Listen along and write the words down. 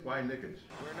buy Knickers.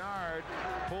 Bernard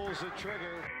pulls the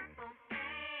trigger.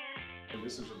 And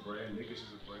this is a brand. Knickers is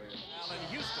a brand. Allen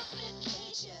Houston.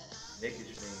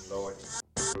 Knickers mean loyalty.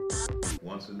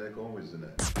 Once a neck, always a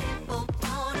neck. James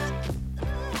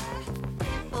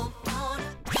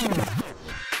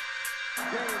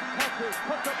touches,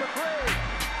 puts up a three.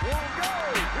 Won't go.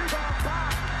 Rebound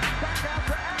back. Back out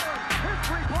to Allen. His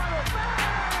three-pointer. Bang!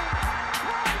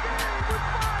 Tie game with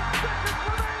 5 seconds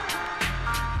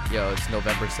remaining. Yo, it's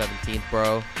November 17th,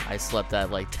 bro. I slept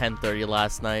at like 10:30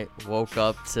 last night. Woke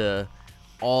up to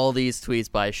all these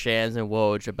tweets by Shams and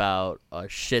Woj about a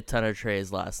shit ton of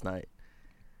trades last night.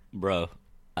 Bro,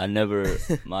 I never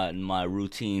my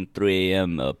routine 3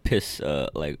 a.m. Piss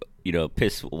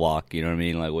piss walk, you know what I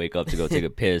mean? Like wake up to go take a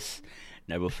piss.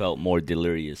 Never felt more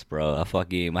delirious, bro. I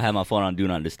had my phone on Do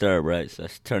Not Disturb, right? So I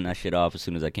turned that shit off as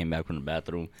soon as I came back from the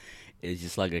bathroom. It's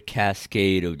just like a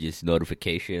cascade of just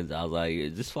notifications. I was like,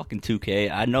 is this fucking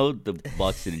 2K? I know the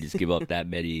Bucks didn't just give up that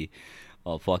many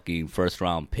fucking first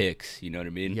round picks, you know what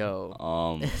I mean? Yo.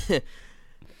 All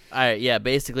right, yeah,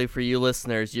 basically for you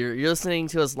listeners, you're listening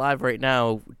to us live right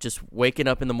now, just waking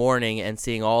up in the morning and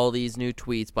seeing all these new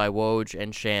tweets by Woj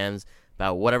and Shams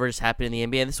about whatever just happened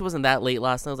in the NBA. And this wasn't that late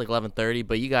last night, it was like 11:30,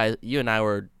 but you and I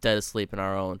were dead asleep in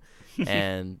our own.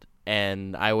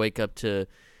 and I wake up to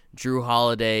Drew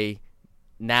Holiday,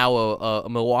 now a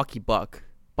Milwaukee Buck,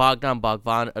 Bogdan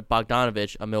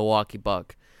Bogdanovic, a Milwaukee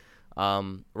Buck.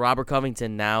 Robert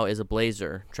Covington now is a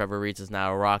Blazer. Trevor Reitz is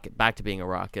now a Rocket, back to being a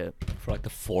Rocket. For like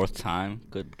the fourth time?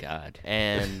 Good God.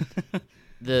 And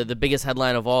the biggest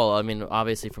headline of all, I mean,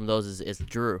 obviously from those is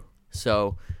Drew.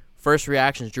 So first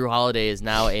reactions, Drew Holiday is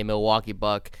now a Milwaukee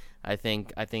Buck. I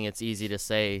think it's easy to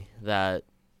say that,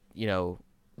 you know,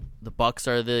 the Bucks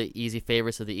are the easy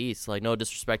favorites of the East. Like, no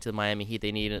disrespect to the Miami Heat,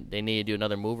 they need to do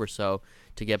another move or so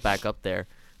to get back up there.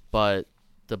 But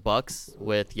the Bucks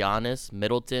with Giannis,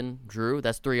 Middleton, Drew,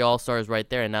 that's 3 All-Stars right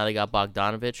there. And now they got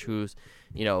Bogdanovic, who's,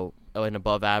 you know, an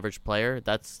above-average player.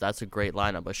 That's a great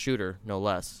lineup, a shooter, no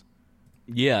less.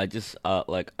 Yeah, just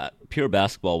pure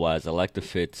basketball-wise, I like the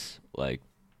fits like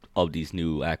of these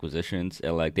new acquisitions,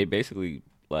 and like they basically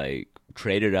like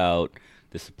traded out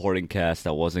the supporting cast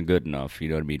that wasn't good enough. You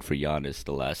know what I mean, for Giannis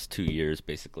the last 2 years,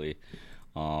 basically.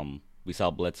 We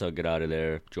saw Bledsoe get out of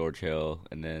there, George Hill,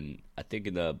 and then I think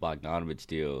in the Bogdanovic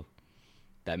deal,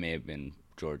 that may have been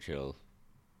George Hill.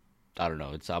 I don't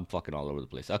know. I'm fucking all over the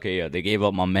place. Okay, yeah, they gave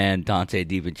up my man Dante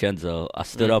DiVincenzo. I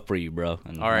stood up for you, bro.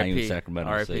 And now you in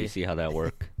Sacramento, so you see how that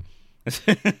worked.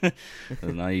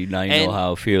 now you know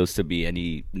how it feels to be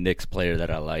any Knicks player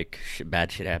that I like.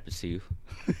 Bad shit happens to you.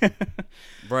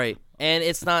 Right. And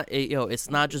it's not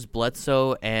just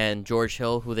Bledsoe and George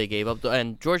Hill who they gave up.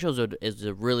 And George Hill is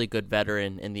a really good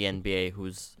veteran in the NBA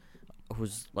who's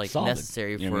like solid,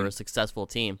 necessary for a successful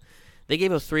team. They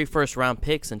gave up 3 first-round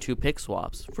picks and 2 pick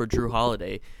swaps for Drew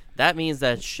Holiday. That means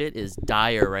that shit is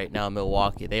dire right now in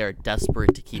Milwaukee. They are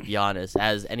desperate to keep Giannis,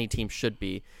 as any team should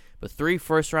be. But 3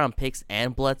 first-round picks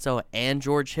and Bledsoe and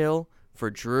George Hill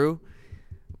for Drew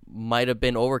might have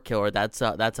been overkill, or that's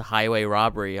a highway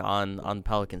robbery on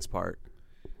Pelicans' part.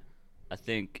 I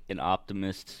think an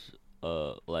optimist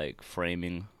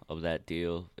framing of that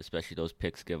deal, especially those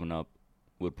picks given up,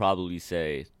 would probably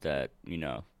say that, you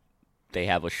know, they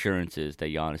have assurances that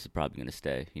Giannis is probably going to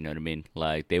stay. You know what I mean?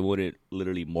 Like, they wouldn't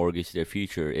literally mortgage their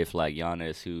future if, like,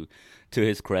 Giannis, who, to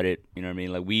his credit, you know what I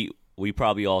mean? Like, we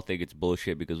probably all think it's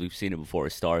bullshit because we've seen it before. A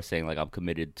star saying, like, I'm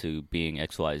committed to being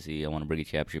XYZ. I want to bring a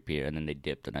championship here. And then they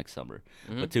dip the next summer.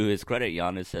 Mm-hmm. But to his credit,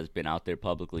 Giannis has been out there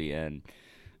publicly, and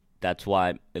that's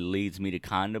why it leads me to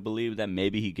kind of believe that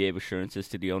maybe he gave assurances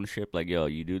to the ownership. Like, yo,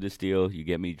 you do this deal, you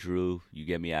get me Drew, you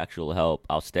get me actual help,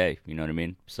 I'll stay. You know what I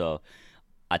mean? So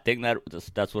I think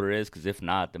that's what it is, because if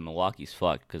not, then Milwaukee's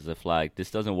fucked. Because if, like,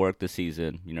 this doesn't work this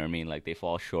season, you know what I mean? Like, they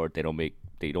fall short, they don't win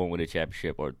a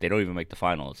championship, or they don't even make the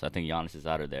finals. I think Giannis is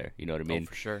out of there. You know what I mean? Oh,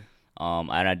 for sure.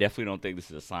 And I definitely don't think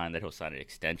this is a sign that he'll sign an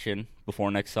extension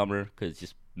before next summer, because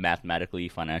just mathematically,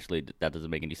 financially, that doesn't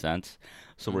make any sense.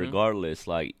 So regardless,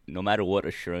 like, no matter what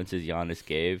assurances Giannis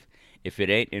gave, if it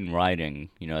ain't in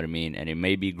writing, you know what I mean, and it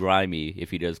may be grimy if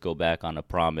he does go back on a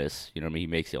promise, you know what I mean, he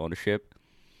makes the ownership,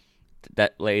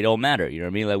 that, like, it don't matter, you know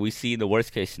what I mean? Like, we see the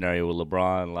worst case scenario where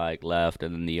LeBron, like, left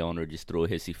and then the owner just threw a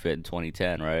hissy fit in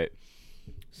 2010, right?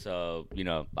 So, you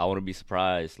know, I wouldn't be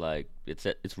surprised. Like,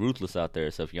 it's ruthless out there.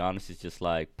 So if Giannis is just,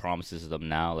 like, promises them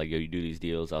now, like, yo, you do these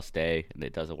deals, I'll stay, and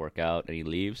it doesn't work out, and he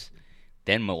leaves,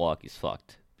 then Milwaukee's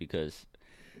fucked. Because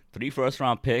 3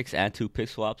 first-round picks and 2 pick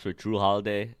swaps for Drew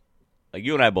Holiday, like,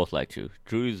 you and I both like Drew.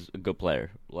 Drew's a good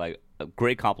player. Like, a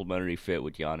great complementary fit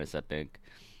with Giannis, I think.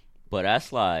 But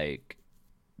that's like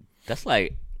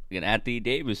an Anthony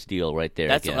Davis deal right there.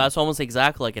 That's almost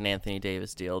exactly like an Anthony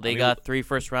Davis deal. They got 3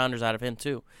 first-rounders out of him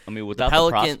too. I mean, without the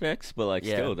prospects, but like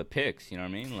still the picks. You know what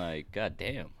I mean? Like,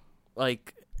 goddamn.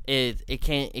 Like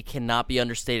it cannot be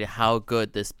understated how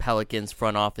good this Pelicans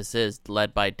front office is,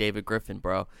 led by David Griffin,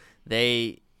 bro.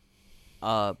 They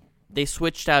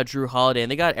switched out Drew Holiday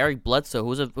and they got Eric Bledsoe,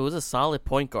 who was a solid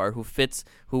point guard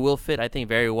who will fit, I think,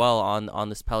 very well on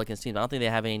this Pelicans team. I don't think they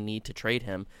have any need to trade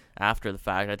him after the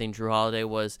fact. I think Drew Holiday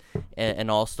was an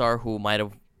all-star who might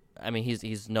have. I mean,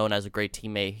 he's known as a great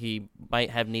teammate. He might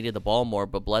have needed the ball more,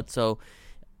 but Bledsoe,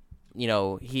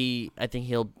 I think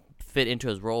he'll fit into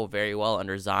his role very well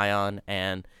under Zion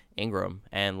and Ingram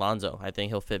and Lonzo. I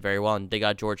think he'll fit very well, and they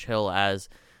got George Hill as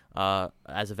a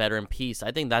veteran piece.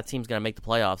 I think that team's gonna make the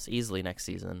playoffs easily next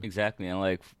season. Exactly, and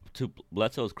like to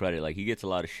Bledsoe's credit, like he gets a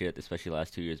lot of shit, especially the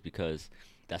last 2 years, because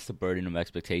that's the burden of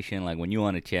expectation. Like when you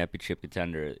want a championship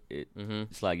contender,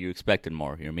 it's like you expected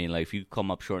more. You know what I mean? Like if you come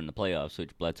up short in the playoffs,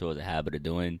 which Bledsoe has a habit of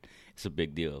doing, it's a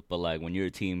big deal. But like when you're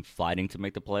a team fighting to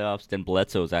make the playoffs, then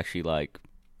Bledsoe is actually like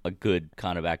a good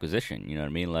kind of acquisition. You know what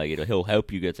I mean? Like he'll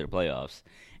help you get to the playoffs.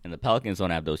 And the Pelicans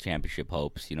don't have those championship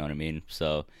hopes. You know what I mean?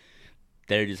 So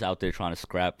they're just out there trying to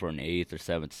scrap for an 8th or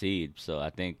 7th seed. So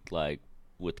I think, like,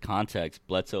 with context,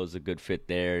 Bledsoe is a good fit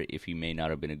there if he may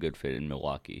not have been a good fit in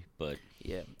Milwaukee. But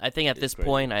yeah, I think at this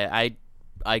point,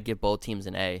 I give both teams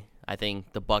an A. I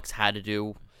think the Bucks had to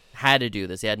do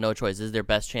this. They had no choice. This is their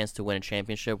best chance to win a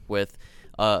championship with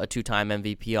a 2-time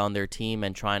MVP on their team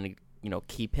and trying to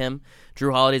keep him.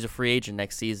 Drew Holiday's a free agent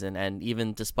next season, and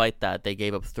even despite that, they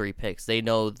gave up 3 picks. They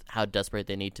know how desperate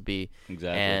they need to be.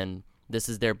 Exactly. And this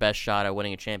is their best shot at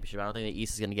winning a championship. I don't think the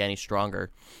East is going to get any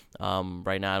stronger.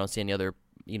 Right now, I don't see any other,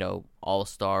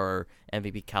 all-star or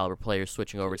MVP caliber players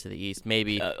switching over to the East.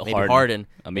 Maybe Harden.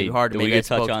 Maybe Harden. We can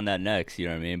touch on that next, you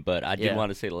know what I mean? But I did want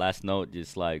to say the last note,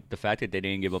 just like the fact that they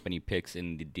didn't give up any picks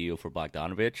in the deal for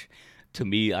Bogdanovich, to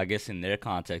me, I guess in their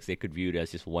context, they could view it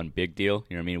as just one big deal.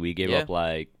 You know what I mean? We gave up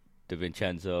like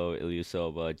DiVincenzo,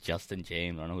 Ilyasova, Justin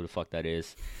James, I don't know who the fuck that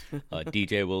is,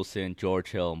 DJ Wilson, George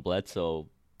Hill, and Bledsoe,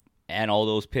 and all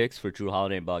those picks for Drew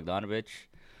Holiday and Bogdanovich.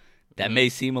 That may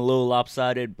seem a little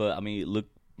lopsided, but I mean,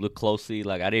 look closely.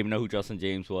 Like I didn't even know who Justin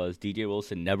James was. DJ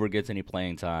Wilson never gets any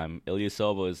playing time.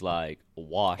 Ilyasova is like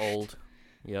washed. Old.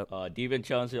 Yep.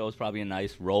 DiVincenzo is probably a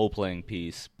nice role-playing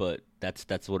piece, but that's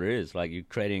what it is. Like you're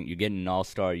getting an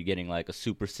all-star, you're getting like a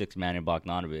super 6-man in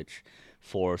Bogdanovich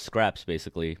for scraps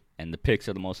basically, and the picks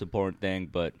are the most important thing.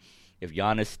 But if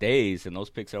Giannis stays, and those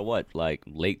picks are what, like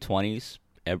late 20s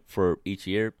for each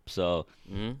year. So,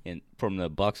 from the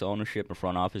Bucks ownership and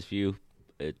front office view,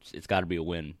 it's got to be a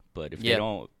win. But if they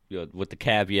don't, with the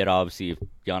caveat, obviously, if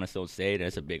Giannis don't stay,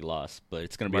 that's a big loss. But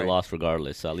it's going to be a loss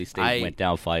regardless. So at least they went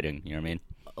down fighting. You know what I mean?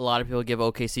 A lot of people give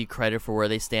OKC credit for where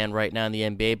they stand right now in the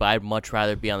NBA, but I'd much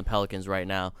rather be on the Pelicans right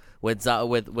now with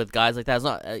guys like that. It's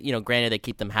not, granted they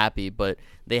keep them happy, but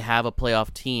they have a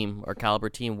playoff team or caliber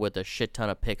team with a shit ton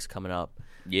of picks coming up.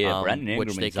 Yeah, Brandon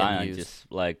Ingram and Zion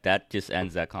just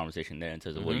ends that conversation there in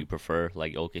terms of what you prefer,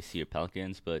 like OKC or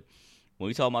Pelicans. But when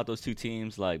we talk about those two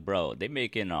teams, like, bro, they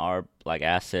making our like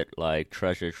asset like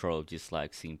treasure trove just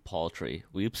like seem paltry.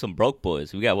 We have some broke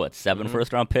boys. We got 7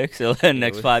 first-round picks in the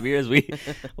next 5 years. We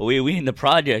in the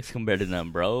projects compared to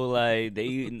them, bro. Like they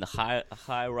in the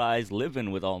high rise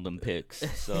living with all them picks.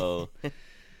 So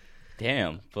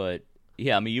damn, but.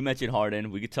 Yeah, I mean, you mentioned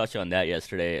Harden. We could touch on that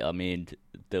yesterday. I mean,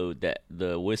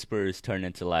 the whispers turned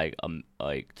into like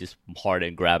just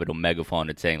Harden grabbing a megaphone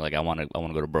and saying like I want to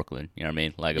go to Brooklyn. You know what I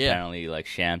mean? Like apparently like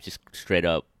Shams just straight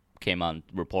up came on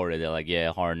reported that like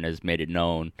Harden has made it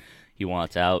known he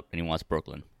wants out and he wants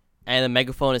Brooklyn. And the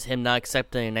megaphone is him not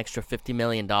accepting an extra $50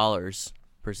 million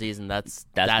per season. That's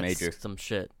major. Some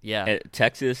shit. Yeah. And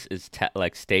Texas is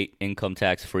like state income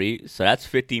tax free, so that's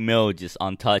 $50 million just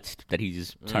untouched that he's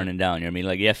just turning down. You know what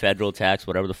I mean? Like federal tax,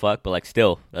 whatever the fuck, but like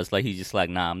still, that's like he's just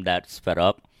like, nah, I'm that fed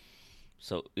up.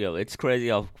 So it's crazy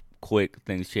how quick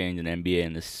things change in the NBA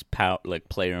in this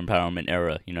player empowerment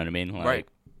era. You know what I mean? Like, right.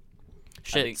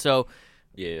 Shit. So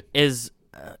is.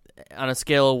 On a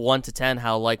scale of 1 to 10,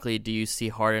 how likely do you see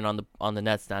Harden on the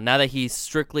Nets now? Now that he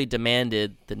strictly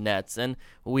demanded the Nets, and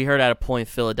we heard at a point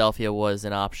Philadelphia was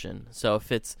an option. So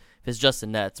if it's just the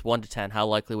Nets, 1 to 10, how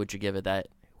likely would you give it that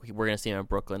we're going to see him in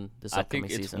Brooklyn this upcoming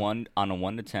season? I think it's on a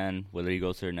 1 to 10. Whether he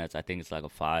goes to the Nets, I think it's like a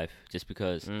 5, just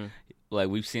because. Like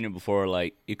we've seen it before,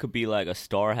 like it could be like a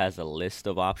star has a list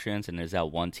of options and there's that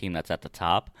one team that's at the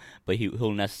top, but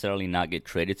he'll necessarily not get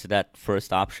traded to that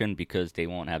first option because they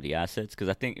won't have the assets. Because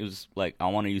I think it was like, I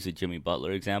want to use a Jimmy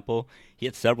Butler example. He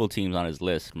had several teams on his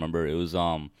list. Remember, it was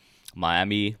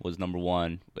Miami was number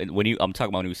one. I'm talking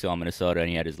about when he was still on Minnesota and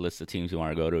he had his list of teams he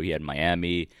wanted to go to. He had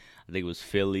Miami. I think it was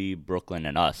Philly, Brooklyn,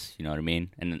 and us. You know what I mean?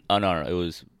 And no, it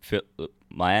was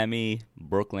Miami,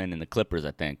 Brooklyn, and the Clippers,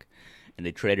 I think. And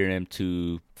they traded him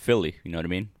to Philly. You know what I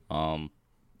mean?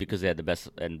 Because they had the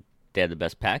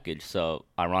best package. So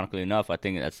ironically enough, I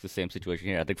think that's the same situation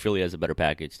here. I think Philly has a better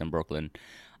package than Brooklyn.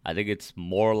 I think it's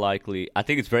very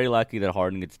likely that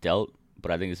Harden gets dealt,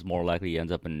 but I think it's more likely he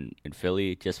ends up in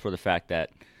Philly just for the fact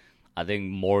that I think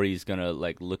Morey's gonna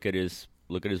look at his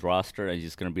roster and he's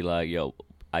just gonna be like, yo,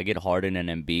 I get Harden and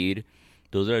Embiid.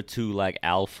 Those are two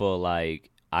alpha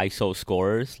ISO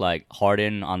scorers.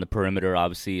 Harden on the perimeter,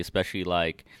 obviously, especially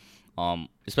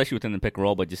within the pick and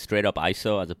roll, but just straight up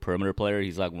ISO as a perimeter player,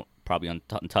 he's probably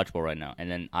untouchable right now. And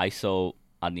then ISO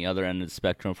on the other end of the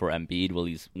spectrum for Embiid,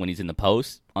 when he's in the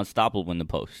post, unstoppable in the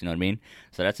post. You know what I mean?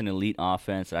 So that's an elite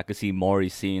offense. I could see Morey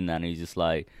seeing that, and he's just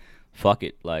like, fuck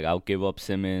it. I'll give up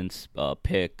Simmons,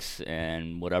 picks,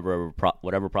 and whatever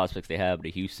prospects they have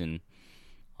to Houston,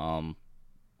 to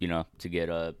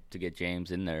get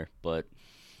James in there. But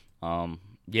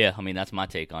yeah, I mean that's my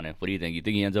take on it. What do you think? You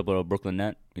think he ends up with a Brooklyn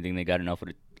net? You think they got enough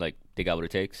they got what it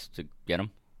takes to get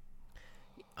him?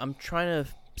 I'm trying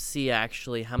to see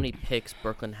actually how many picks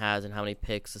Brooklyn has and how many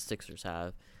picks the Sixers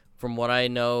have. From what I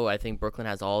know, I think Brooklyn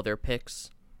has all their picks,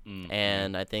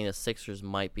 and I think the Sixers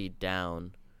might be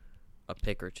down a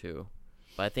pick or two.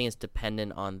 But I think it's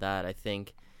dependent on that. I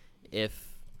think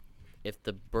if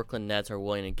the Brooklyn Nets are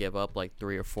willing to give up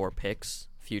 3 or 4 picks,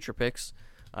 future picks,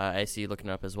 I see you looking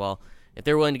it up as well. If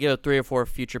they're willing to give up 3 or 4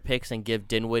 future picks and give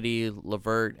Dinwiddie,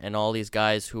 LeVert, and all these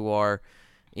guys who are,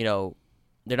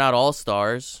 they're not all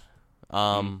stars.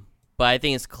 But I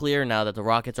think it's clear now that the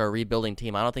Rockets are a rebuilding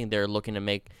team. I don't think they're looking to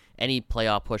make any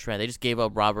playoff push. Right? They just gave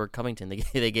up Robert Covington.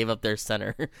 They gave up their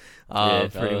center,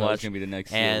 pretty much. Gonna be the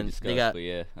next and discuss,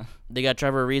 they got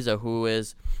Trevor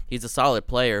Ariza, he's a solid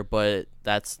player, but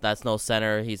that's no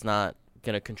center. He's not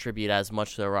going to contribute as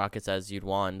much to the Rockets as you'd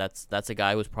want. That's a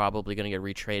guy who's probably going to get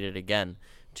retraded again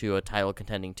to a title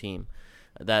contending team.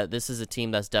 That this is a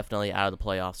team that's definitely out of the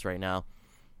playoffs right now.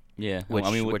 Yeah, which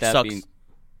with that sucks.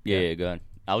 Yeah, go ahead.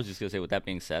 I was just gonna say, with that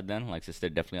being said, then since they're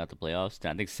definitely out the playoffs,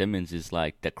 then I think Simmons is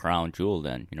the crown jewel.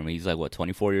 Then he's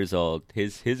 24 years old.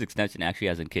 His extension actually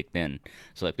hasn't kicked in.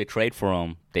 So if they trade for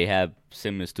him, they have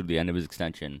Simmons through the end of his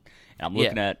extension. And I'm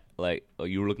looking at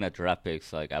you were looking at draft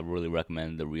picks. I really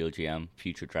recommend the Real GM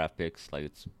future draft picks.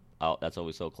 That's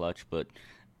always so clutch. But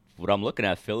what I'm looking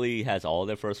at, Philly has all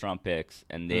their first round picks,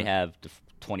 and they have the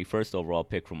 21st overall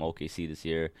pick from OKC this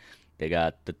year. They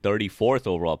got the 34th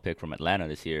overall pick from Atlanta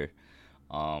this year.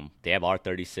 They have our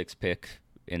 36th pick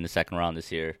in the second round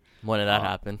this year. When did that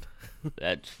happen?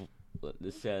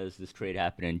 This trade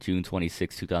happened in June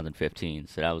 26, 2015.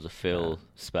 So that was a Phil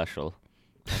special.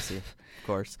 I see, of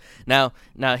course. Now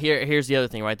here's the other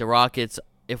thing, right? The Rockets,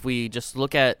 if we just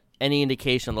look at any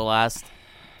indication of the last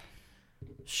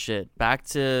back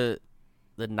to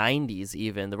the 90s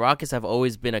even, the Rockets have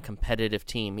always been a competitive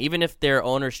team. Even if their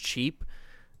owner's cheap,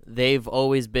 they've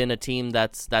always been a team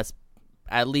that's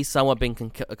at least somewhat been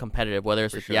competitive, whether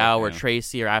it's with Yao or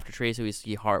Tracy or after Tracy. We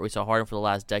saw Harden for the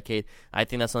last decade. I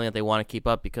think that's something that they want to keep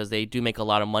up because they do make a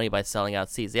lot of money by selling out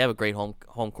seats. They have a great home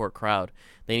court crowd.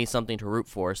 They need something to root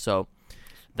for. So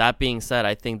that being said,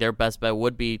 I think their best bet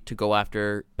would be to go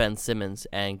after Ben Simmons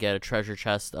and get a treasure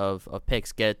chest of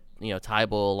picks. Get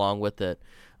Tybal along with it.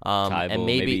 And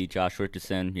maybe Josh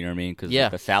Richardson, you know what I mean? Because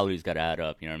the salary's got to add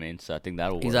up, you know what I mean? So I think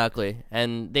that'll work. Exactly.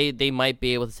 And they might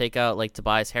be able to take out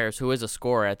Tobias Harris, who is a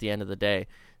scorer at the end of the day,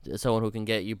 someone who can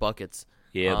get you buckets.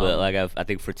 Yeah, but I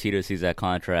think Fertitta sees that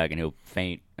contract and he'll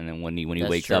faint, and then when he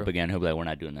wakes up again, he'll be like, "We're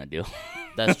not doing that deal."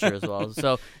 That's true as well.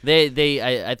 So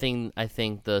I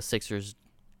think the Sixers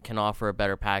can offer a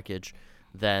better package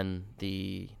than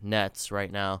the Nets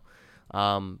right now.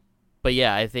 But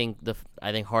yeah, I think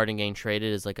Harden getting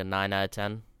traded is a 9 out of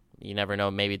 10. You never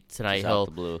know. Maybe tonight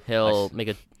he'll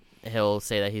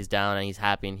say that he's down and he's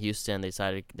happy in Houston. They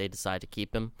decide to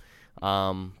keep him,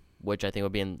 which I think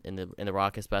would be in the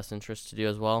Rockets' best interest to do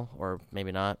as well, or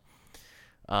maybe not.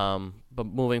 But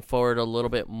moving forward a little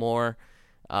bit more.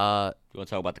 You want to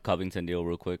talk about the Covington deal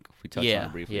real quick? We touched on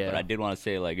it briefly, but I did want to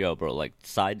say yo, bro.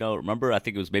 Side note, remember I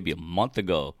think it was maybe a month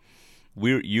ago.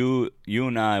 You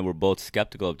and I were both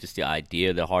skeptical of just the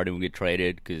idea that Harden would get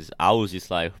traded because I was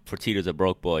just like, Fertitta's a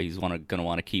broke boy. He's gonna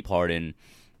want to keep Harden,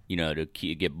 to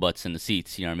get butts in the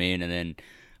seats. You know what I mean? And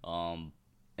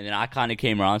then I kind of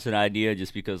came around to the idea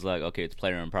just because okay, it's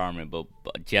player empowerment. But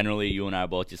generally, you and I are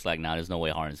both just nah, there's no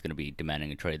way Harden's gonna be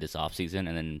demanding a trade this offseason.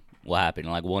 And then what happened.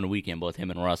 Like one weekend, both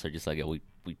him and Russ are just like,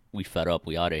 yeah, we fed up,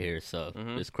 we out of here. So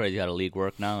it's crazy how the league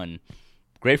work now, and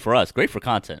great for us, great for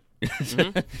content.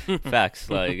 Facts,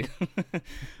 like.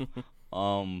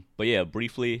 But yeah,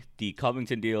 briefly, the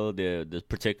Covington deal, the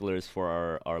particulars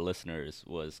for our listeners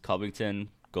was Covington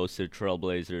goes to the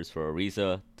Trailblazers for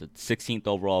Ariza, the 16th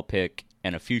overall pick,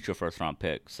 and a future first-round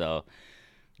pick. So,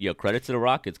 credit to the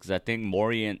Rockets, because I think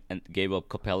Morey and gave up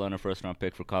Capella and a first-round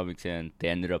pick for Covington. They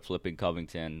ended up flipping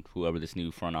Covington, whoever this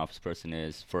new front office person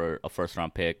is, for a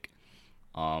first-round pick,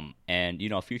 and,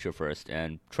 a future first.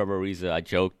 And Trevor Ariza, I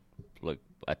joked, like,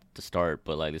 at the start,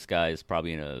 but like this guy is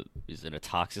probably in a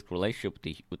toxic relationship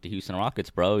with the Houston Rockets,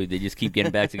 bro. They just keep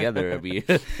getting back together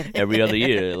every other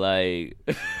year. Like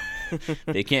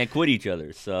they can't quit each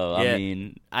other. So yeah. I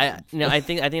mean, I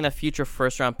think that future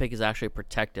first round pick is actually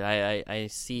protected. I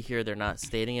see here they're not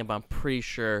stating it, but I'm pretty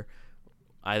sure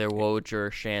either Woj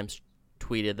or Shams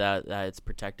tweeted that it's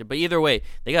protected. But either way,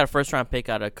 they got a first round pick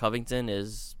out of Covington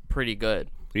is pretty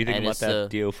good. What do you think about that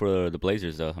deal for the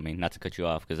Blazers, though? I mean, not to cut you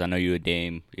off, because I know you're a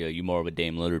Dame. You're more of a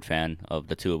Dame Lillard fan of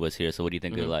the two of us here. So what do you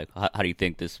think of, like, how do you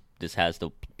think this has the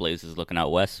Blazers looking out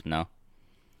west now?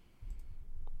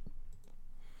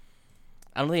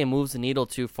 I don't think it moves the needle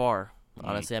too far,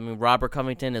 honestly. I mean, Robert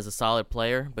Covington is a solid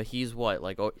player, but he's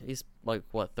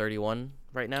 31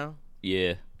 right now?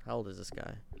 Yeah. How old is this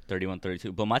guy? 31,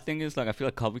 32. But my thing is, like, I feel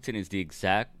like Covington is the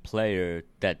exact player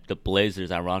that the Blazers,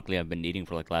 ironically, have been needing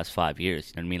for, like, the last 5 years.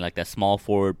 You know what I mean? Like, that small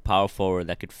forward, power forward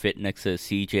that could fit next to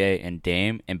CJ and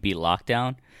Dame and be locked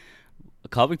down.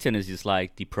 Covington is just,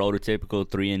 like, the prototypical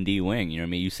 3-and-D wing. You know what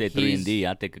I mean? You say 3-and-D,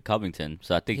 I think of Covington.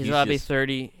 So I think he's about to be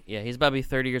 30. Yeah, he's about to be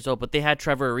 30 years old. But they had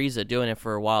Trevor Ariza doing it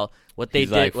for a while. What they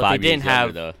didn't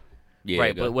have... Yeah,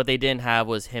 right, but what they didn't have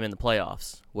was him in the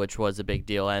playoffs, which was a big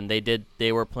deal. And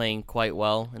they were playing quite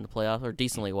well in the playoffs, or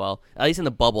decently well. At least in the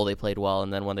bubble, they played well.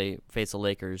 And then when they faced the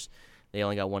Lakers, they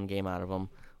only got one game out of them,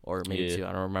 or maybe two.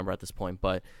 I don't remember at this point.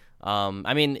 But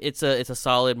I mean, it's a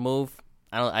solid move.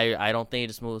 I don't think it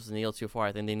just moves the needle too far.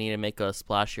 I think they need to make a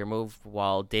splashier move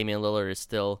while Damian Lillard is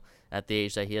still at the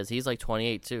age that he is. He's like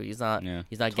 28 too. He's not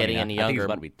getting any younger. I think he's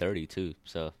about to be 30 too.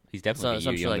 So he's definitely a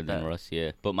year younger like than Russ.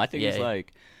 Yeah, but my thing is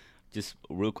like.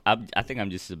 I think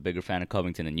I'm just a bigger fan of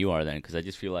Covington than you are then, because I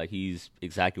just feel like he's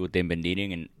exactly what they've been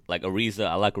needing. And like Ariza,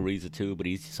 I like Ariza too, but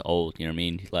he's just old. You know what I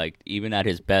mean? Like even at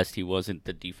his best, he wasn't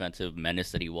the defensive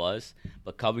menace that he was.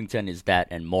 But Covington is that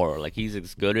and more. Like he's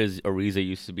as good as Ariza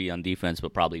used to be on defense,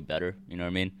 but probably better. You know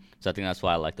what I mean? So I think that's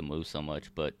why I like the move so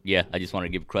much. But yeah, I just want to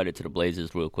give credit to the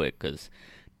Blazers real quick, because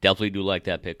definitely do like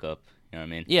that pickup. You know what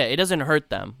I mean? Yeah, it doesn't hurt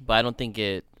them, but I don't think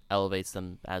it elevates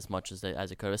them as much as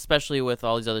it could, especially with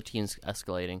all these other teams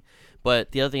escalating.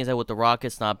 But the other thing is that with the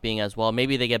Rockets not being as well,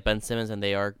 maybe they get Ben Simmons and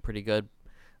they are pretty good.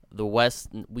 The West,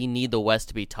 we need the West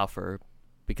to be tougher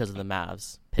because of the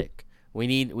Mavs pick. We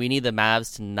need the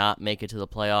Mavs to not make it to the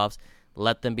playoffs,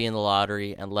 let them be in the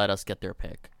lottery, and let us get their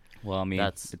pick. Well, I mean,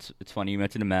 it's funny you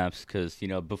mentioned the Mavs, because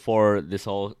before this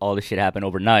all this shit happened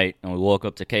overnight and we woke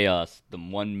up to chaos, the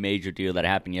one major deal that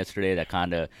happened yesterday that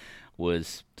kind of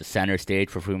was the center stage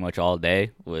for pretty much all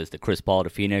day was the Chris Paul to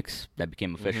Phoenix that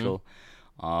became official.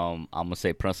 I'm gonna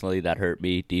say personally that hurt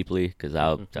me deeply, because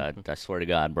I swear to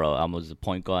God, bro, I was a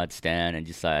point guard stan, and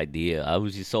just the idea, I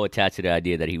was just so attached to the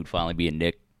idea that he would finally be a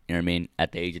Knick. You know what I mean?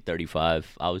 At the age of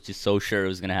 35, I was just so sure it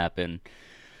was gonna happen.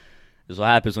 This is what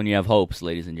happens when you have hopes,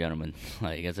 ladies and gentlemen.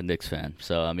 Like as a Knicks fan,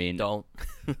 so I mean, don't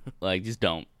just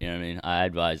don't. You know what I mean? I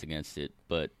advise against it,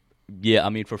 but yeah, I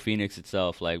mean for Phoenix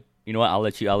itself, like. You know what? I'll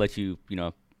let you,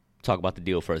 talk about the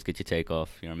deal first. Get your take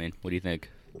off. You know what I mean? What do you think?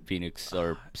 Phoenix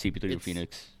or CP3 or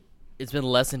Phoenix? It's been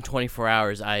less than 24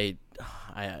 hours. I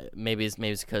maybe it's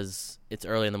because it's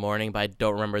early in the morning, but I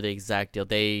don't remember the exact deal.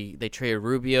 They traded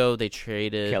Rubio. They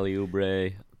traded Kelly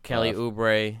Oubre.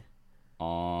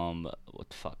 What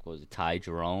the fuck was it? Ty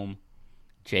Jerome,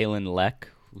 Jalen Leck,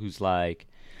 who's like.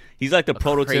 He's like the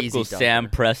prototypical Sam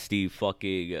Presti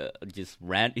fucking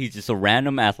he's just a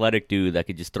random athletic dude that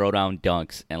could just throw down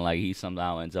dunks, and like he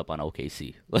somehow ends up on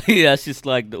OKC. Like that's just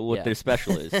like what their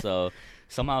special is. So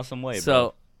somehow, some way.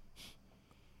 So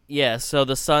so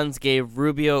the Suns gave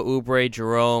Rubio, Oubre,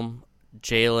 Jerome,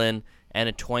 Jalen, and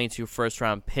a 22 first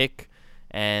round pick,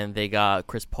 and they got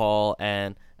Chris Paul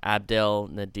and Abdel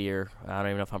Nadir. I don't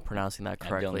even know if I'm pronouncing that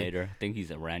correctly. Abdel Nadir. I think he's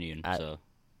Iranian. So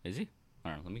is he?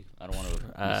 I don't know. I don't want to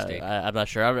mistake. I'm not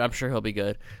sure. I'm sure he'll be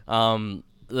good. And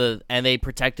they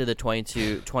protected the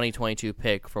 2022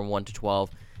 pick from 1 to 12.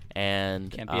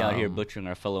 And can't be out here butchering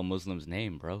our fellow Muslims'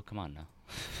 name, bro. Come on now.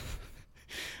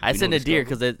 I said Nadir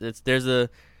because there's a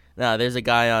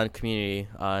guy on Community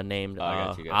named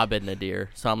Abed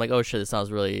Nadir. So I'm like, oh shit, this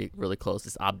sounds really really close.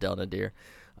 It's Abdel Nadir.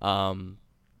 So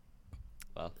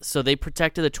they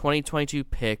protected the 2022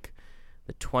 pick,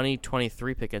 the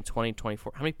 2023 pick, and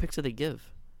 2024. How many picks did they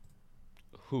give?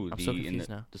 Who? I'm so confused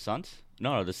now. The Suns?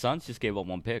 No, the Suns just gave up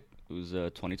one pick. It was a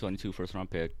 2022 first-round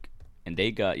pick. And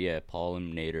they got, Paul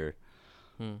and Nader.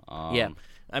 Yeah.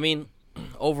 I mean,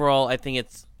 overall, I think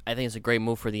it's a great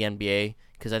move for the NBA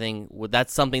because I think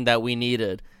that's something that we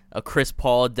needed. A Chris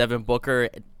Paul, Devin Booker,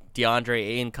 DeAndre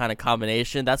Ayton kind of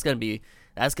combination. That's gonna be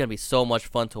so much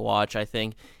fun to watch. I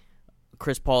think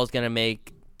Chris Paul is gonna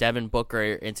make Devin Booker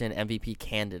into an MVP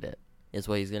candidate. Is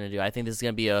what he's gonna do. I think this is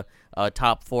gonna be a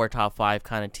top 4, top 5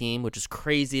 kind of team, which is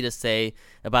crazy to say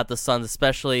about the Suns,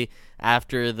 especially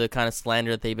after the kind of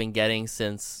slander that they've been getting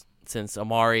since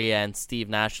Amari and Steve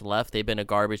Nash left. They've been a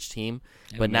garbage team,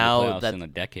 but now that's in a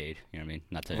decade. You know what I mean?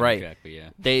 Not to right, interject, but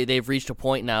yeah, they've reached a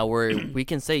point now where we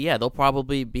can say, they'll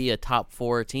probably be a top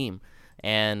 4 team,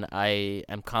 and I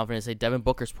am confident to say Devin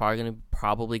Booker's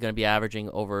probably going to be averaging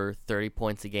over 30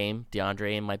 points a game.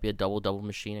 DeAndre Ayton might be a double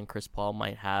machine, and Chris Paul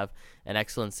might have an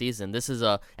excellent season.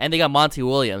 And they got Monty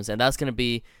Williams, and that's going to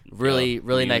be really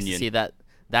nice to see that.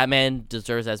 That man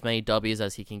deserves as many W's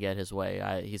as he can get his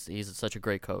way. He's such a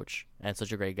great coach and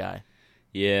such a great guy.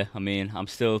 Yeah, I mean, I'm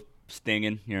still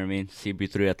stinging, you know what I mean?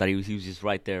 CP3, I thought he was just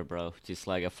right there, bro. Just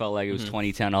like, I felt like it was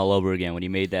 2010 all over again when he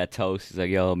made that toast. He's like,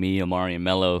 yo, me, Amari, and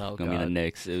Melo going to be the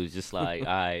Knicks. It was just like, all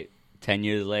right, 10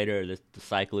 years later, the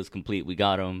cycle is complete. We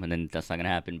got him, and then that's not going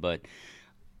to happen. But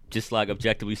just like,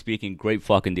 objectively speaking, great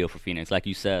fucking deal for Phoenix. Like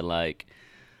you said, like,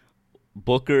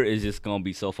 Booker is just gonna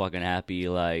be so fucking happy.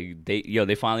 Like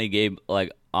they finally gave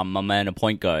like my man a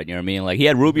point guard. You know what I mean? Like he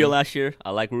had Rubio last year. I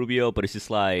like Rubio, but it's just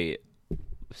like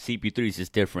CP3 is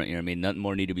just different. You know what I mean? Nothing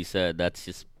more need to be said.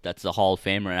 That's a Hall of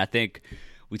Famer. And I think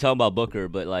we talk about Booker,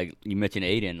 but like you mentioned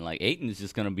Ayton. Like Ayton is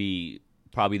just gonna be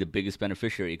probably the biggest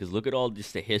beneficiary because look at all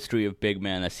just the history of big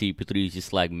man that CP3 is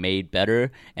just like made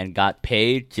better and got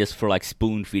paid just for like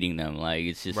spoon feeding them. Like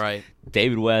it's just right.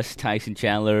 David West, Tyson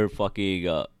Chandler,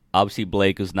 fucking. Obviously,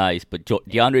 Blake was nice, but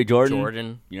DeAndre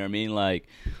Jordan, you know what I mean? Like,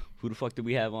 who the fuck did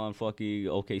we have on fucking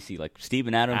OKC? Like,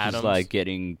 Steven Adams is, like,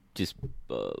 getting just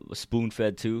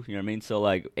spoon-fed, too, you know what I mean? So,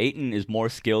 like, Ayton is more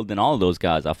skilled than all of those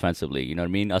guys offensively, you know what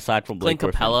I mean? Aside from Blake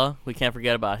Clint Capella, we can't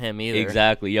forget about him either.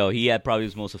 Exactly. Yo, he had probably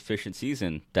his most efficient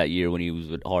season that year when he was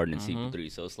with Harden and CP3.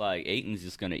 So, it's like, Ayton's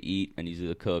just going to eat and he's going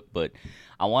to cook. But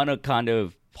I want to kind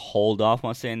of hold off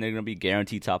on saying they're going to be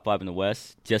guaranteed top 5 in the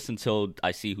West just until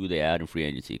I see who they add in free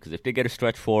agency. Because if they get a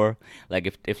stretch 4,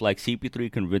 like if like CP3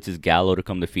 convinces Gallo to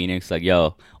come to Phoenix, like,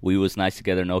 yo, we was nice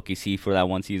together in OKC for that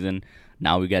one season.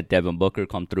 Now we got Devin Booker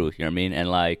come through, you know what I mean?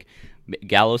 And like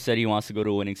Gallo said he wants to go to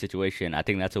a winning situation. I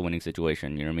think that's a winning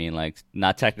situation, you know what I mean? Like,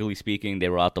 not technically speaking, they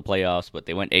were out the playoffs, but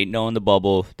they went 8-0 in the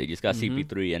bubble. They just got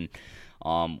CP3 and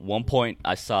one point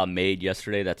I saw made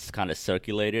yesterday that's kind of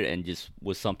circulated and just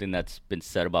was something that's been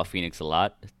said about Phoenix a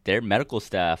lot. Their medical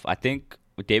staff, I think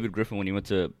with David Griffin when he went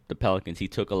to the Pelicans, he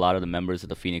took a lot of the members of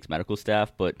the Phoenix medical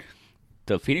staff, but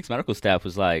the Phoenix medical staff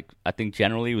was like, I think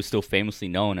generally was still famously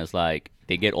known as like,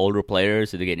 they get older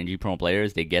players or they get injury-prone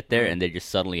players, they get there and they're just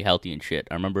suddenly healthy and shit.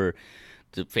 I remember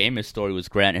the famous story was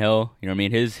Grant Hill, you know what I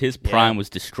mean? His prime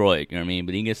was destroyed, you know what I mean?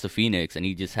 But he gets to Phoenix and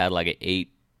he just had like an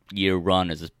 8-year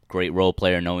run as a great role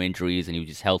player, no injuries, and he was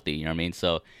just healthy, you know what I mean?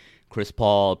 So Chris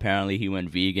Paul, apparently he went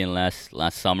vegan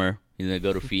last summer. He's gonna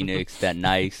go to Phoenix. that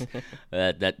nice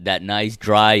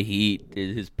dry heat.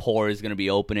 His pores is gonna be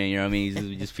opening. You know what I mean?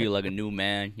 He just feel like a new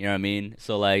man. You know what I mean?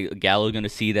 So like Gallo's gonna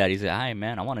see that. He's like, "Hi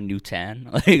man, I want a new tan.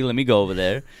 Like, let me go over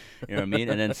there." You know what I mean?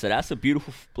 And then so that's a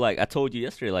beautiful. Like I told you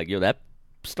yesterday. Like yo, that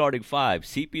starting 5: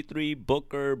 CP3,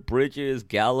 Booker, Bridges,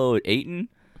 Gallo, Ayton.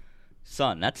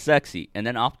 Son, that's sexy. And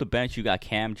then off the bench, you got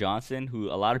Cam Johnson, who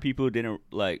a lot of people didn't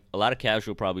like. A lot of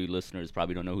casual probably listeners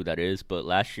probably don't know who that is. But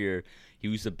last year, he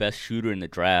was the best shooter in the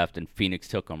draft, and Phoenix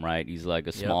took him, right? He's like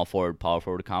a small forward, power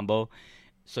forward combo.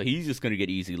 So he's just going to get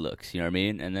easy looks, you know what I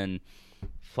mean? And then,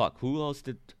 fuck, who else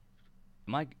did...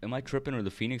 Am I tripping, or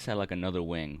the Phoenix had like another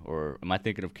wing? Or am I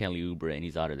thinking of Kelly Oubre, and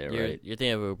he's out of there, right? You're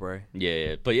thinking of Oubre.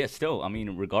 Yeah. But yeah, still, I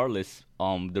mean, regardless,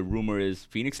 the rumor is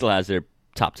Phoenix still has their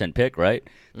top 10 pick, right?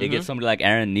 They get somebody like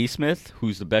Aaron Nesmith,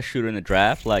 who's the best shooter in the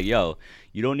draft. Like, yo,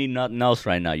 you don't need nothing else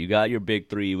right now. You got your big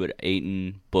 3 with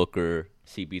Ayton, Booker,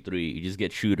 CP3. You just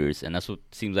get shooters, and that's what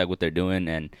seems like what they're doing.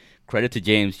 And credit to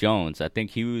James Jones. I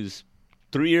think he was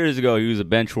 3 years ago. He was a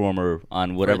bench warmer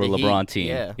on whatever LeBron team.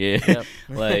 Yeah. Yep.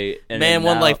 Like, and man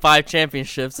won now, like 5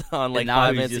 championships on like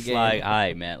 5 minutes just a game. like, all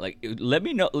right, man. Like, let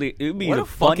me know. Like, it would be What the a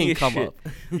fucking funniest come shit. up.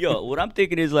 Yo, what I'm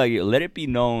thinking is like, let it be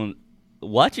known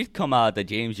watch it come out that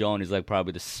James Jones is like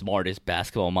probably the smartest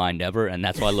basketball mind ever, and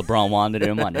that's why LeBron wanted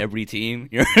him on every team.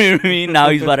 You know what I mean? Now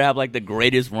he's about to have like the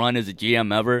greatest run as a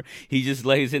GM ever. He just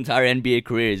like his entire NBA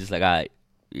career is just like,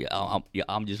 all right,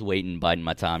 I'm just waiting, biding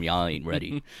my time. Y'all ain't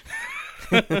ready.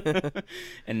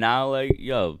 And now, like,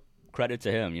 yo, credit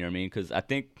to him. You know what I mean? Because I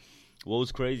think what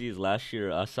was crazy is last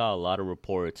year I saw a lot of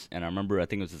reports, and I remember I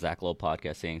think it was the Zach Lowe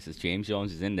podcast saying since James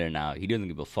Jones is in there now, he doesn't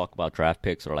give a fuck about draft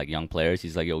picks or like young players.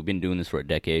 He's like, yo, we've been doing this for a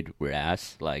decade. We're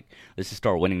ass. Like, let's just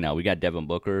start winning now. We got Devin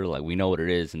Booker. Like, we know what it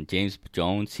is. And James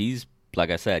Jones, he's, like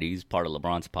I said, he's part of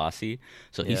LeBron's posse.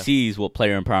 So he sees what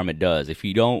player empowerment does. If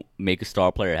you don't make a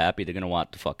star player happy, they're going to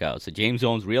want to fuck out. So James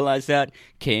Jones realized that,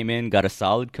 came in, got a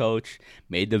solid coach,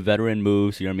 made the veteran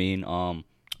moves, you know what I mean?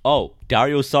 Oh,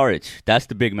 Dario Saric. That's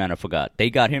the big man I forgot.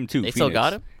 They got him, too. They Phoenix. still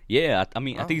got him? Yeah. I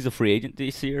mean, I think he's a free agent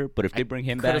this year, but if they bring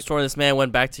him Could have back. sworn this man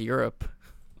went back to Europe.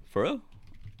 For real?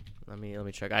 Let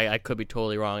me check. I could be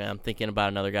totally wrong. I'm thinking about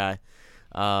another guy.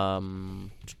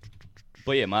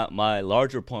 But yeah, my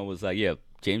larger point was like, yeah,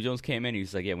 James Jones came in.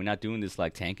 He's like, yeah, we're not doing this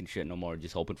like tanking shit no more.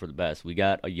 Just hoping for the best. We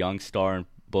got a young star in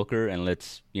Booker, and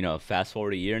let's fast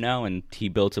forward a year now, and he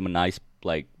built him a nice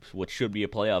like what should be a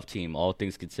playoff team, all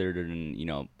things considered, and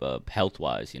health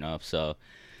wise, So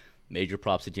major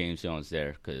props to James Jones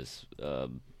there because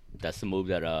that's the move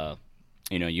that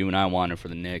you and I wanted for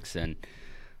the Knicks. And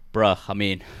bruh, I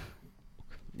mean,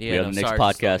 we have the Knicks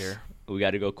podcast. We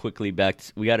got to go quickly back.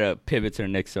 We got to pivot to the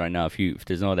Knicks right now. If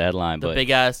there's no other headline, the big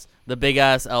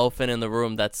ass elephant in the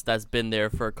room that's been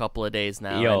there for a couple of days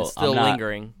now, and it's still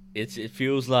lingering. It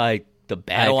feels like the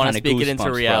bad kind of goosebumps. I don't want to speak it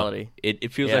into reality.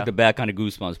 It feels like the bad kind of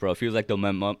goosebumps, bro. It feels like the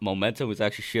momentum is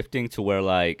actually shifting to where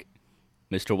like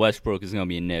Mr. Westbrook is gonna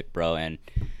be a Knick, bro. And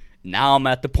now I'm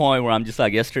at the point where I'm just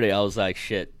like, yesterday I was like,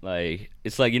 shit, like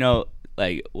it's like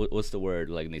like what's the word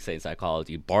like they say in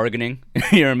psychology, bargaining.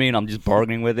 You know what I mean? I'm just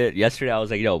bargaining with it. Yesterday I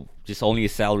was like, just only a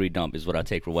salary dump is what I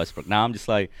take for Westbrook. Now I'm just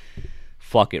like,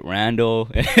 fuck it, Randall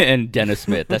and Dennis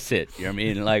Smith. That's it. You know what I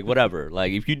mean? Like whatever.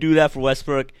 Like if you do that for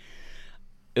Westbrook,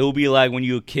 it will be like when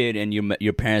you're a kid and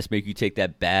your parents make you take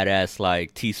that badass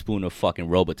like teaspoon of fucking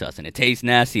Robitussin. It tastes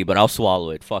nasty, but I'll swallow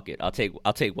it. Fuck it. I'll take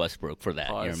Westbrook for that.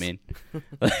 Pause. You know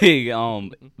what I mean?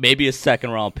 Like maybe a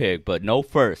second round pick, but no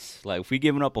first. Like if we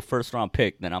giving up a first round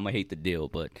pick, then I'm gonna hate the deal.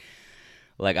 But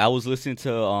like I was listening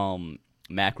to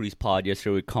Macri's pod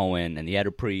yesterday with Cohen, and he had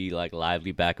a pretty like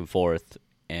lively back and forth.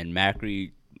 And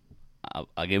Macri,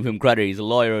 I'll give him credit. He's a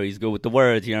lawyer. He's good with the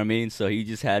words, you know what I mean? So he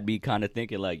just had me kind of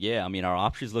thinking like, yeah, I mean, our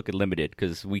options looking limited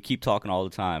because we keep talking all the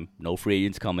time. No free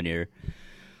agents coming here.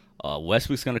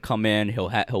 Westbrook's going to come in.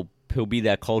 He'll be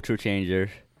that culture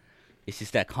changer. It's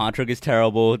just that contract is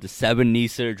terrible. The 7 knee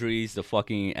surgeries, the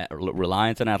fucking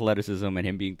reliance on athleticism, and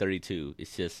him being 32.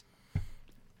 It's just,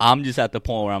 I'm just at the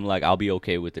point where I'm like, I'll be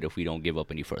okay with it if we don't give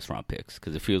up any first-round picks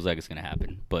because it feels like it's going to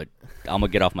happen. But I'm going to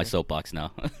get off my soapbox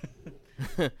now.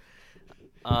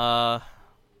 How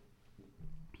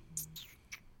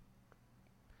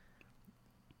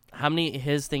many?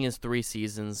 His thing is 3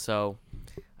 seasons, so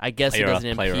I guess it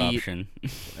doesn't player impede option.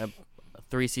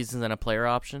 3 seasons and a player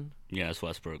option. Yeah, it's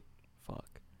Westbrook. Fuck.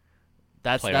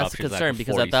 That's Player the option's concern like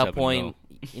because at that 47 point,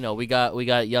 we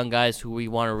got young guys who we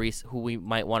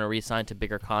might want to re-sign to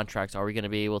bigger contracts. Are we going to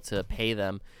be able to pay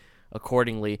them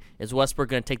accordingly? Is Westbrook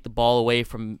going to take the ball away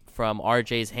from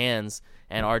RJ's hands,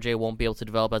 and RJ won't be able to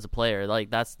develop as a player?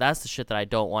 Like that's the shit that I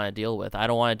don't want to deal with. I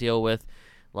don't want to deal with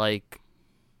like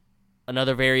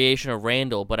another variation of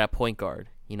Randall, but at point guard.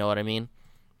 You know what I mean?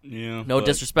 Yeah. No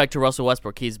disrespect to Russell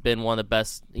Westbrook. He's been one of the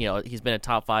best. He's been a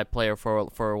top 5 player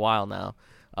for a while now,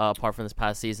 apart from this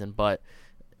past season. But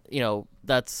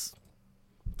that's.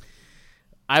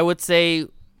 I would say,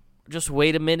 just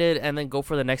wait a minute and then go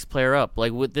for the next player up.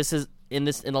 Like in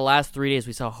the last 3 days,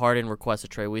 we saw Harden request a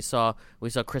trade. We saw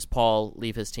Chris Paul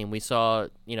leave his team. We saw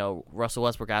Russell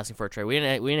Westbrook asking for a trade. We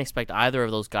didn't expect either of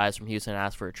those guys from Houston to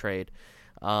ask for a trade.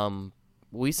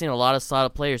 We've seen a lot of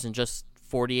solid players in just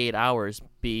 48 hours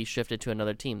be shifted to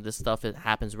another team. This stuff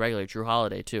happens regularly. Drew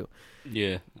Holiday too.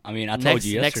 Yeah, I mean, I told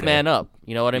you yesterday. Next man up.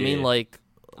 You know what I mean? Like,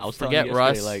 I was forget telling you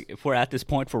Russ. Like, if we're at this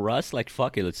point for Russ, like,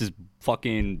 fuck it. Let's just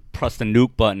fucking press the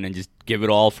nuke button and just give it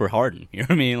all for Harden. You know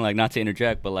what I mean? Like, not to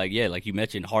interject, but like, yeah, like you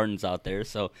mentioned, Harden's out there.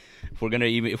 So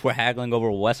if we're haggling over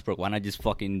Westbrook, why not just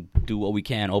fucking do what we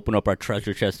can, open up our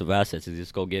treasure chest of assets, and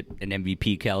just go get an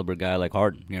MVP caliber guy like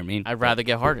Harden? You know what I mean? I'd rather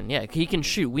get Harden. Yeah, he can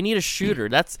shoot. We need a shooter.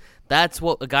 That's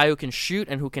what a guy who can shoot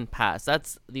and who can pass.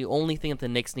 That's the only thing that the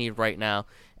Knicks need right now.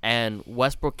 And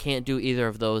Westbrook can't do either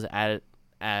of those at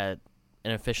an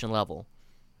efficient level.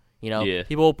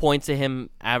 People will point to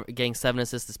him getting 7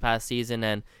 assists this past season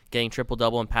and getting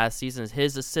triple-double in past seasons.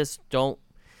 His assists don't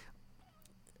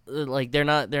like they're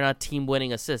not team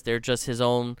winning assists. They're just his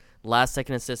own last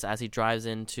second assist as he drives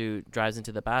into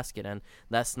the basket, and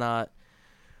that's not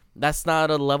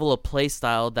a level of play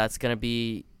style that's gonna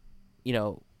be,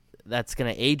 that's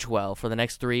gonna age well for the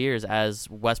next 3 years as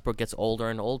Westbrook gets older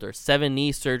and older. 7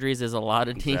 knee surgeries is a lot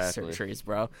of knee surgeries,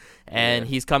 bro. And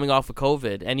he's coming off of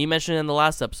COVID. And you mentioned in the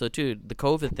last episode too, the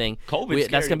COVID thing.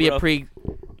 That's gonna be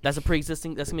That's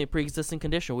gonna be a pre-existing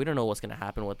condition. We don't know what's gonna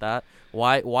happen with that.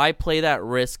 Why play that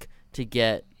risk to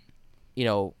get,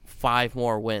 5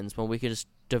 more wins when we could just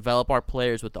develop our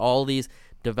players with all these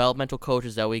developmental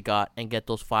coaches that we got and get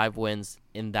those 5 wins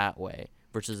in that way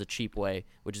versus a cheap way,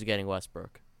 which is getting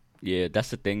Westbrook. Yeah, that's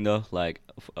the thing though. Like,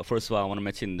 first of all, I want to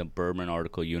mention the Berman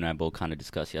article you and I both kind of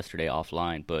discussed yesterday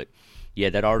offline. But yeah,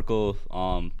 that article,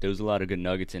 there was a lot of good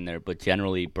nuggets in there. But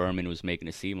generally, Berman was making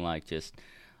it seem like just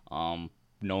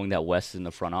knowing that West is in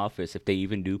the front office, if they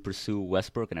even do pursue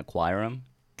Westbrook and acquire him,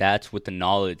 that's with the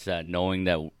knowledge that knowing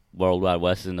that Worldwide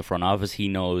West is in the front office, he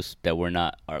knows that we're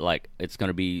not, or like it's going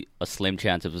to be a slim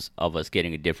chance of us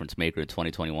getting a difference maker in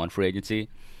 2021 free agency.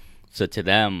 So to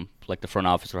them, like the front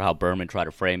office or how Berman tried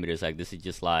to frame it is like this is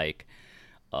just like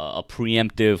a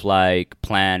preemptive like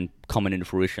plan coming into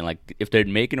fruition. Like if they're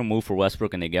making a move for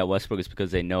Westbrook and they get Westbrook, it's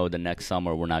because they know the next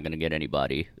summer we're not going to get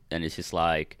anybody. And it's just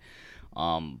like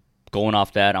going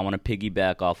off that, I want to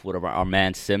piggyback off what our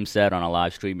man Sim said on a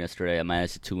live stream yesterday. I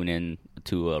managed to tune in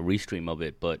to a restream of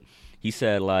it, but he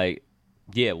said like,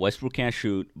 yeah, Westbrook can't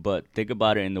shoot, but think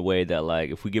about it in the way that like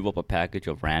if we give up a package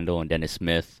of Randall and Dennis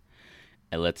Smith,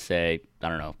 and let's say, I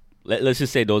don't know, let's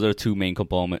just say those are the 2 main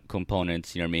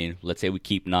components, you know what I mean? Let's say we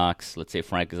keep Knox, let's say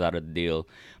Frank is out of the deal,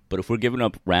 but if we're giving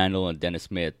up Randall and Dennis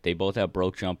Smith, they both have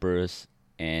broke jumpers,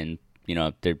 and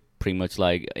they're pretty much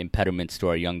like impediments to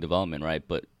our young development, right?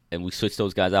 And we switch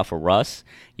those guys out for Russ.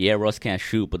 Yeah, Russ can't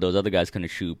shoot, but those other guys can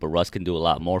shoot, but Russ can do a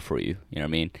lot more for you. You know what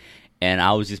I mean? And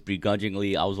I was just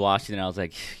begrudgingly, I was watching and I was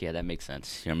like, yeah, that makes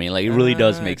sense. You know what I mean? Like, it really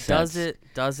does make sense.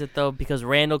 Does it, though? Because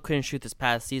Randall couldn't shoot this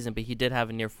past season, but he did have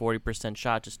a near 40%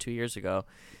 shot just 2 years ago.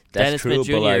 That's Dennis true,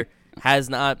 Smith Jr. Has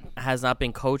not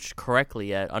been coached correctly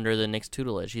yet under the Knicks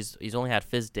tutelage. He's only had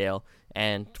Fizdale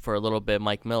and for a little bit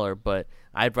Mike Miller, but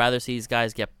I'd rather see these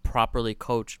guys get properly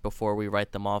coached before we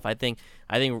write them off. I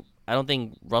don't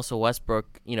think Russell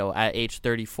Westbrook, at age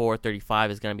 34,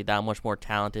 35 is going to be that much more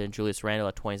talented than Julius Randle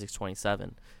at 26,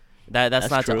 27. That's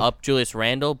not true. To up Julius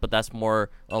Randle, but that's more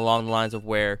along the lines of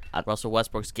where Russell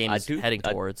Westbrook's game is heading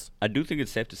towards. I do think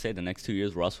it's safe to say the next 2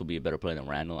 years Russ will be a better player than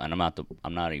Randle, and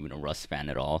I'm not even a Russ fan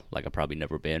at all. Like I've probably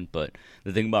never been, but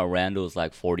the thing about Randle is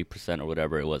like 40% or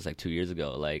whatever it was like 2 years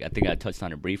ago. Like I think I touched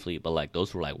on it briefly, but like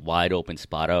those were like wide open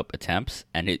spot up attempts,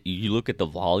 and you look at the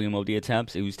volume of the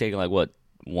attempts, it was taking like what,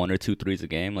 1 or 2 threes a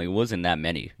game. Like it wasn't that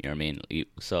many, you know what I mean?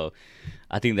 So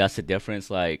I think that's the difference.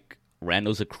 Like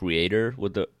Randall's a creator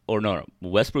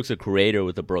Westbrook's a creator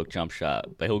with a broke jump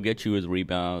shot, but he'll get you his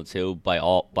rebounds. He'll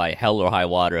by hell or high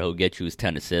water, he'll get you his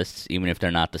 10 assists, even if they're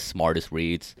not the smartest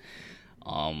reads.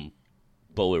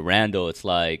 But with Randall, it's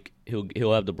like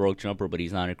he'll have the broke jumper, but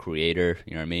he's not a creator.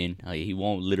 You know what I mean? Like, he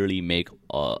won't literally make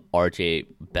RJ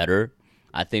better.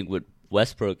 I think with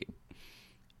Westbrook,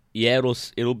 yeah,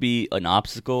 it'll be an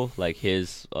obstacle, like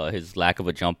his lack of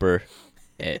a jumper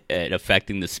and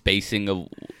affecting the spacing of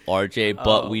RJ.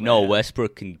 But we know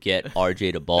Westbrook can get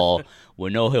RJ the ball. We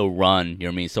know he'll run. You know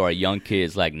what I mean? So our young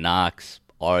kids like Knox,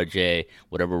 RJ,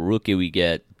 whatever rookie we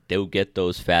get, they'll get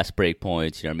those fast break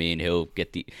points. You know what I mean?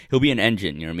 He'll be an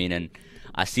engine. You know what I mean? And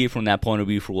I see it from that point of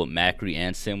view for what Macri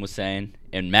and Sim was saying.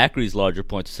 And Macri's larger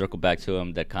point, to circle back to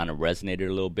him, that kind of resonated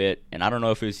a little bit. And I don't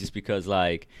know if it was just because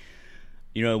like,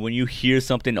 when you hear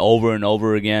something over and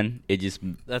over again, it just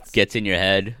gets in your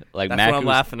head. Like that's what I'm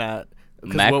laughing at.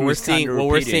 Because what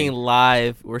we're seeing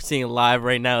live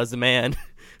right now is a man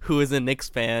who is a Knicks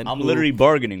fan. I'm literally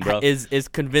bargaining, bro. Is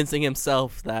convincing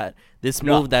himself that this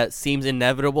move that seems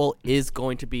inevitable is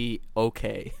going to be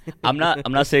okay. I'm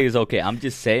not saying it's okay. I'm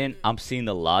just saying I'm seeing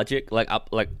the logic.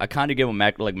 I kind of give him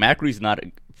Macri's not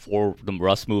for the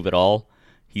Russ move at all.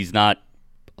 He's not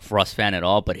a Russ fan at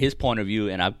all, but his point of view,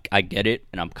 and I get it,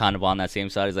 and I'm kind of on that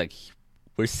same side, is like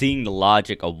we're seeing the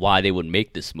logic of why they would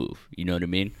make this move. You know what I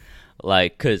mean?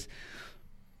 Like, because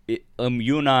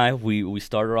you and I, we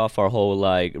started off our whole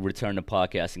like return to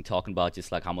podcasting talking about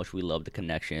just like how much we love the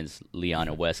connections Leon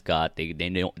and Wes got. They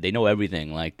know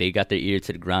everything. Like they got their ear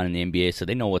to the ground in the NBA, so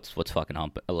they know what's fucking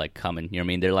coming. You know what I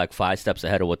mean? They're like 5 steps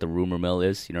ahead of what the rumor mill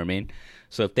is. You know what I mean?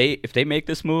 So if they make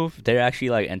this move, they're actually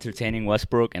like entertaining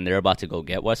Westbrook, and they're about to go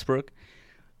get Westbrook.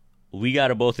 We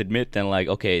gotta both admit then, like,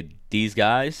 okay, these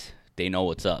guys, they know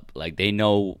what's up. Like, they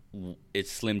know it's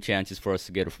slim chances for us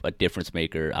to get a difference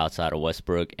maker outside of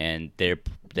Westbrook, and they're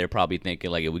they're probably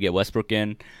thinking like, if we get Westbrook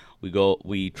in,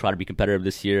 we try to be competitive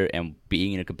this year, and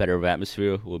being in a competitive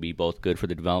atmosphere will be both good for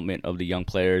the development of the young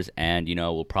players, and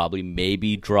we'll probably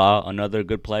maybe draw another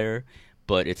good player.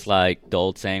 But it's like the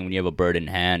old saying, when you have a bird in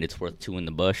hand, it's worth two in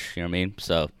the bush. You know what I mean?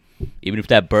 So even if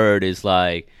that bird is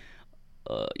like,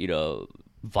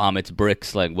 vomits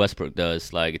bricks like Westbrook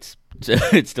does, like it's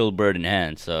still a bird in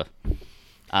hand. So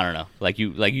I don't know. Like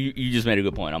you just made a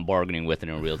good point. I'm bargaining with it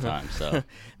in real time. So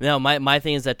no, my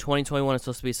thing is that 2021 is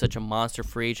supposed to be such a monster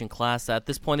free agent class that at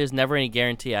this point there's never any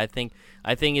guarantee. I think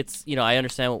it's I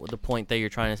understand the point that you're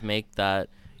trying to make, that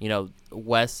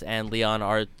Wes and Leon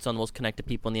are some of the most connected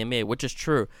people in the NBA, which is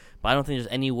true. But I don't think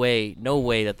there's no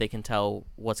way that they can tell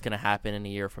what's going to happen in a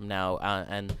year from now,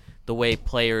 and the way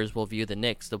players will view the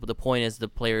Knicks. The point is the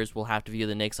players will have to view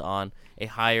the Knicks on a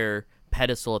higher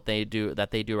pedestal that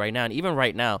they do right now. And even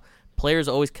right now, players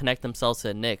always connect themselves to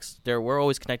the Knicks. We're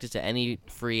always connected to any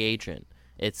free agent,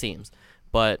 it seems.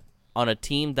 But on a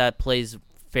team that plays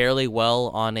fairly well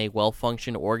on a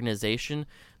well-functioned organization,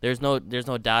 there's no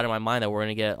doubt in my mind that we're going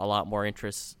to get a lot more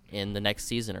interest in the next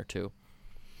season or two.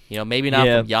 Maybe not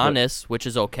from Giannis, which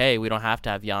is okay. We don't have to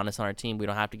have Giannis on our team. We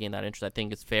don't have to gain that interest. I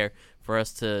think it's fair for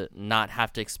us to not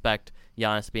have to expect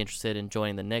Giannis to be interested in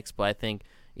joining the Knicks. But I think,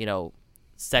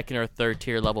 second or third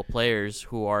tier level players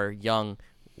who are young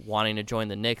wanting to join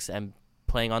the Knicks and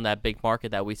playing on that big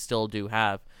market that we still do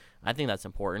have, I think that's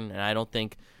important. And I don't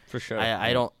think, for sure,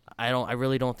 I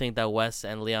really don't think that Wes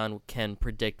and Leon can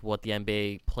predict what the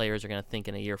NBA players are going to think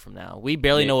in a year from now. We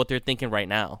barely know what they're thinking right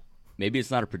now. Maybe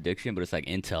it's not a prediction, but it's like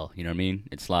intel. You know what I mean?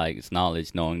 It's like, it's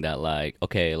knowledge, knowing that like,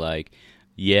 okay, like,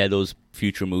 yeah, those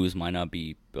future moves might not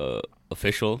be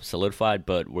official, solidified,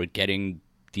 but we're getting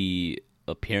the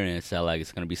appearance that like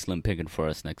it's gonna be slim picking for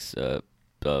us next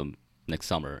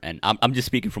summer. And I'm just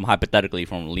speaking from hypothetically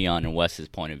from Leon and Wes's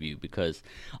point of view, because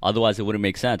otherwise it wouldn't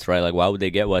make sense, right? Like, why would they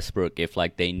get Westbrook if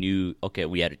like they knew, okay,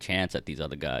 we had a chance at these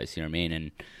other guys? You know what I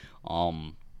mean?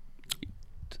 And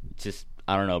just,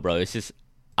 I don't know, bro. It's just,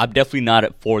 I'm definitely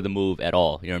not for the move at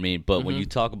all. You know what I mean? But when you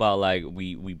talk about like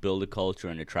we build a culture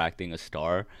and attracting a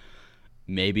star,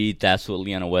 maybe that's what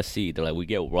Leon and Wes see. They're like, we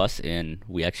get Russ in,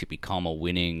 we actually become a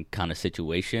winning kind of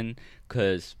situation.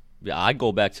 Because I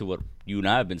go back to what you and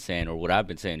I have been saying, or what I've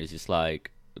been saying, is just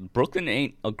like, Brooklyn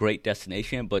ain't a great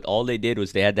destination, but all they did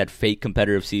was they had that fake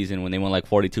competitive season when they won like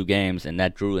 42 games, and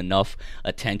that drew enough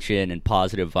attention and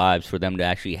positive vibes for them to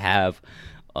actually have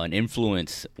an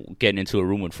influence getting into a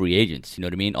room with free agents. You know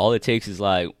what I mean? All it takes is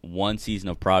like one season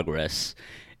of progress.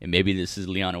 And maybe this is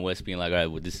Leon and West being like, all right,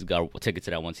 well, we'll take it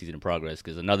to that one season of progress.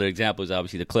 Because another example is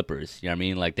obviously the Clippers. You know what I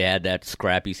mean? Like, they had that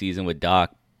scrappy season with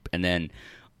Doc, and then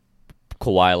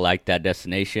Kawhi liked that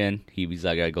destination. He was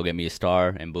like, all right, go get me a star,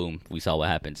 and boom, we saw what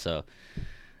happened. So,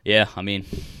 yeah, I mean,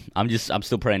 I'm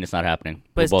still praying it's not happening.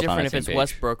 But it's different if it's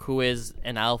Westbrook, who is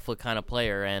an alpha kind of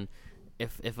player, and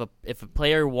if a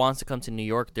player wants to come to New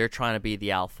York, they're trying to be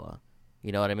the alpha.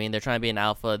 You know what I mean? They're trying to be an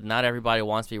alpha. Not everybody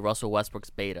wants to be Russell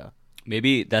Westbrook's beta.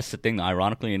 Maybe that's the thing,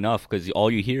 ironically enough, because all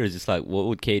you hear is just like, what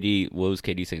was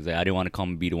KD saying? Like, I didn't want to come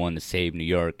and be the one to save New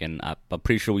York. And I'm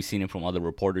pretty sure we've seen it from other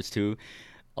reporters too.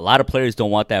 A lot of players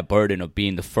don't want that burden of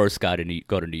being the first guy to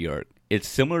go to New York. It's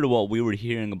similar to what we were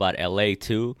hearing about LA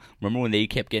too. Remember when they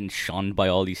kept getting shunned by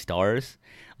all these stars?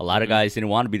 A lot of guys didn't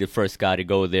want to be the first guy to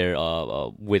go there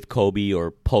with Kobe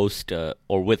or post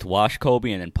or with wash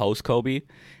Kobe and then post Kobe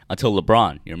until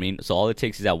LeBron. You know what I mean? So all it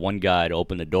takes is that one guy to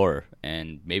open the door,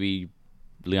 and maybe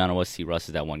Leon and West see Russ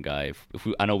as that one guy.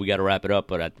 I know we got to wrap it up,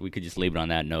 but we could just leave it on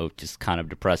that note. Just kind of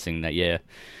depressing that, yeah,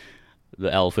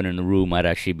 the elephant in the room might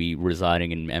actually be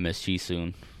residing in MSG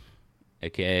soon.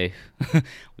 AKA,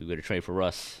 we got to trade for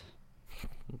Russ.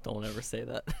 Don't ever say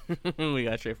that. We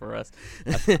got to trade for Russ.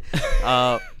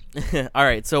 All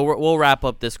right, so we'll wrap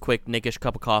up this quick Nickish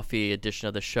Cup of Coffee edition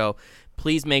of the show.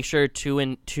 Please make sure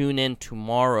to tune in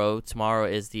tomorrow. Tomorrow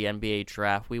is the NBA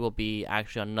draft. We will be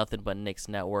actually on Nothing But Knicks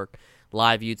Network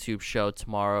live YouTube show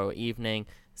tomorrow evening,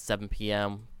 7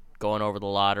 p.m., going over the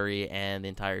lottery and the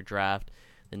entire draft.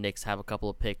 The Knicks have a couple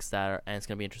of picks and it's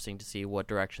going to be interesting to see what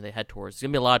direction they head towards. There's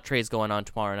going to be a lot of trades going on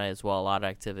tomorrow night as well, a lot of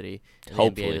activity in the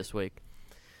NBA this week.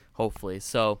 Hopefully.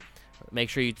 So make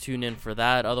sure you tune in for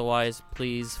that. Otherwise,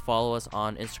 please follow us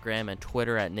on Instagram and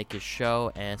Twitter at Nickish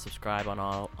Show, and subscribe on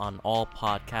all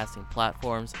podcasting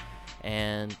platforms.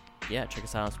 And yeah, check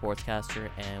us out on Sportscaster,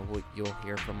 and you'll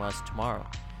hear from us tomorrow.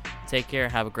 Take care.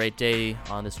 Have a great day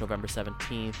on this November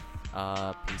 17th.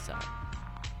 Peace out.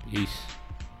 Peace.